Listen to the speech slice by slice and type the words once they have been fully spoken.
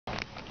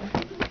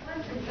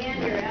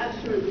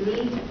absolute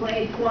need to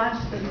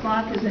watch the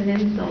clock is an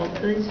insult.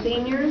 The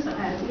seniors,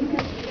 as you can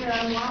see, are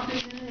on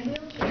walkers and in a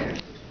wheelchair.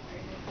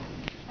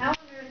 How on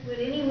earth would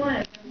any one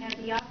of them have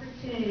the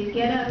opportunity to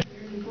get up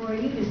here before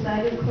you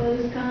decided to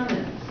close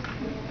comments?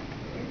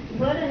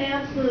 What an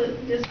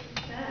absolute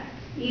disrespect.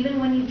 Even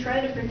when you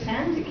try to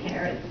pretend to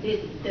care,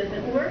 it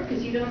doesn't work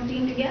because you don't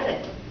seem to get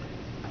it.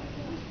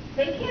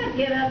 They can't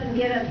get up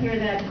here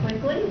that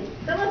quickly.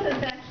 Some of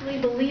us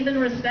actually believe in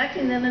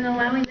respecting them and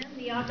allowing them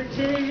the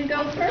opportunity to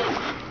go first.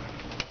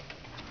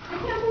 I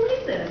can't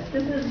believe this.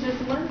 This is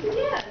just once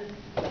again,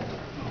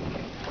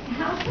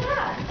 how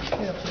sad.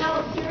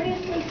 How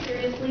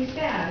seriously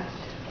sad.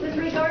 With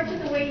regard to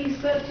the way you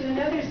spoke to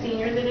another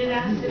senior that had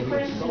asked a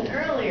question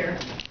earlier,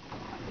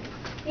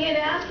 he had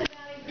asked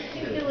about a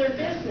particular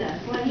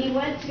business. When he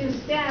went to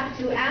staff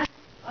to ask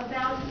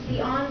about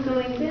the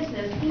ongoing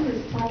business, he was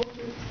told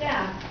his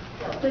staff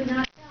could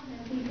not tell him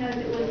because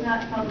it was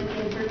not public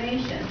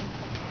information.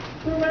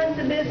 Who runs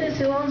the business,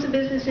 who owns the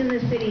business in the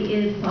city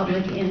is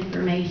public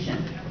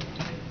information.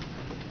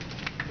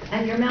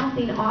 And you're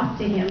mouthing off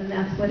to him, and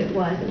that's what it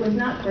was. It was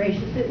not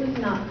gracious, it was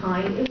not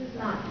kind, it was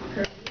not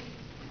courteous.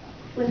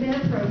 It was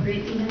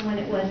inappropriate even when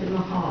it was in the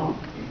hall.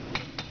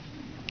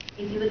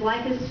 If you would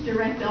like us to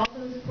direct all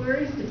those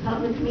queries to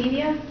public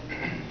media,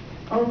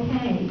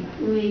 okay,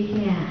 we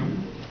can.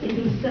 It'd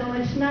be so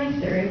much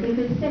nicer if we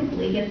could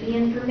simply get the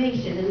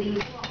information in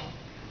these walls.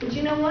 But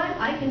you know what?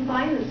 I can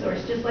find the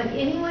source, just like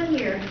anyone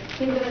here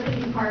can go to the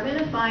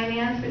Department of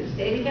Finance for the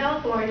state of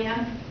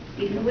California.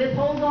 You can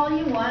withhold all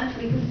you want,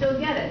 we can still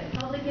get it.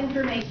 Public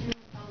information is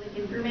public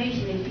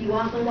information. If you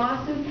want the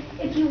lawsuit,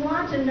 if you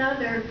want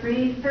another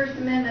free First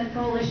Amendment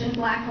Coalition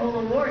Black Hole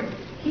Award,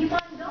 keep on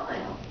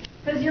going,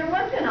 because you're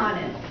working on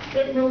it.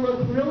 It will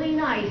look really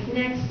nice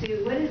next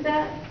to, what is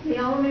that? The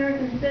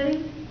All-American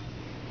City?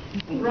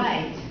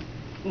 Right.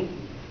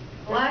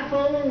 Black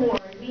Hole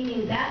Award,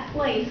 meaning that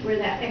place where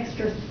that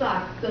extra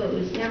sock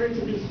goes, never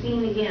to be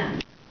seen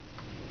again.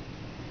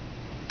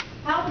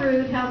 How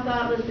rude, how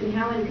thoughtless, and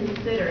how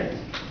inconsiderate.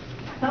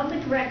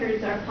 Public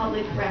records are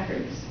public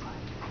records.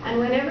 And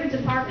whatever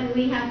department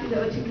we have to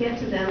go to get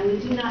to them, we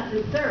do not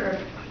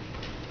deserve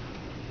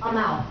a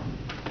mouth.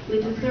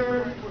 We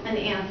deserve an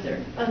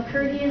answer, a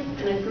courteous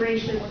and a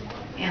gracious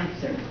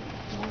answer.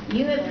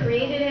 You have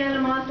created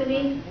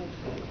animosity.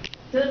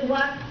 Good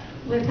luck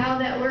with how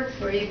that works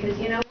for you, because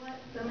you know what?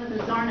 Some of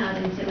us are not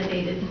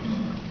intimidated.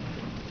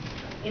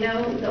 You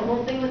know, the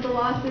whole thing with the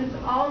lawsuits,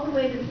 all the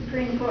way to the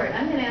Supreme Court.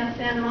 I'm going to ask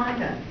Santa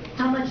Monica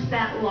how much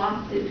that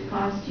lawsuit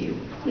cost you.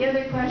 The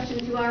other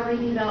question to our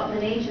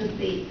redevelopment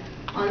agency,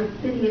 on the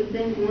City of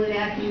Inglewood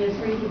acting as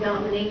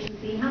redevelopment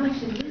agency, how much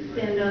did you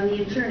spend on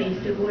the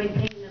attorneys to avoid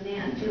paying a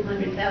man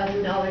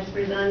 $200,000 for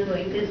his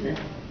ongoing business?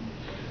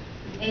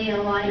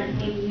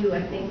 ALIKU,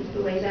 I think is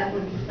the way that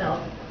one's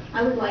spelled.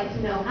 I would like to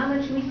know how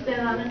much we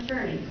spent on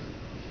attorneys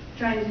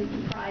trying to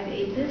deprive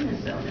a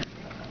business owner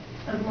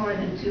of more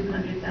than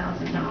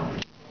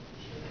 $200,000.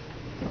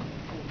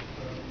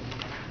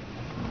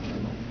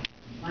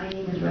 My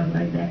name is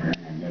Rosemary Becker,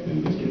 and I've lived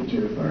in District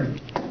 2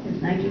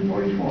 since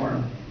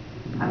 1944.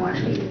 I want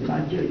to say this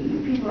about you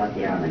people up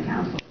there on the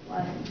council,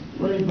 plus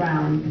Willie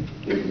Brown,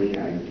 is we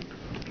are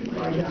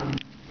people are young,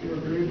 and we'll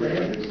believe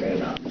whatever you say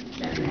about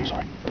that man.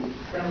 So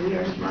we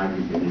are smart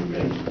as these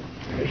days.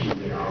 If she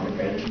did all the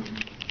things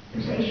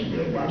to say she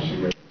did while she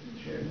was a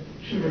teacher,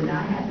 she would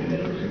not have been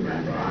able to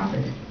run for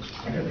office.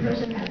 If a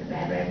person has a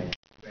bad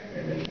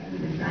record, they can't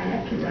even sign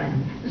up to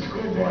run. The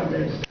school board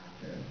would have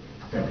stopped her.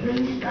 So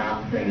please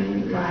stop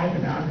printing lies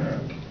about her.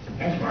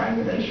 As far as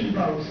the way she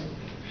votes,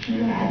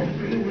 she has a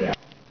free will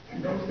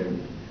and votes the way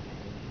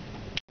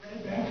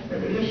best for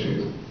the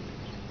issues.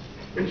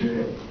 Would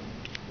you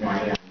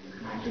want it on your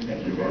conscience that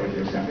you voted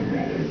for something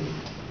that is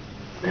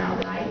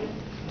not right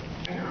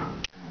and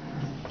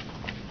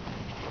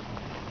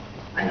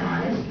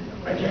honest,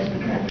 or just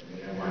because the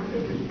mayor wants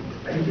it to,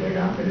 or to get it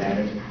off the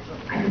letters?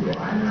 I could go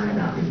on and on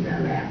about this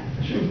and that.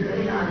 She was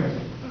really honest.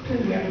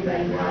 Please,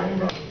 everybody, go out and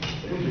vote.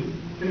 It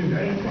was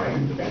very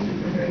important. Thank you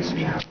for hearing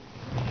me out.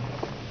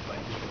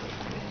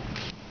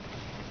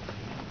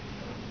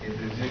 If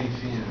there's any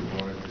senior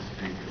that wanted to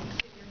speak,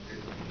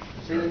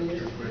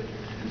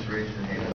 just raise your hand.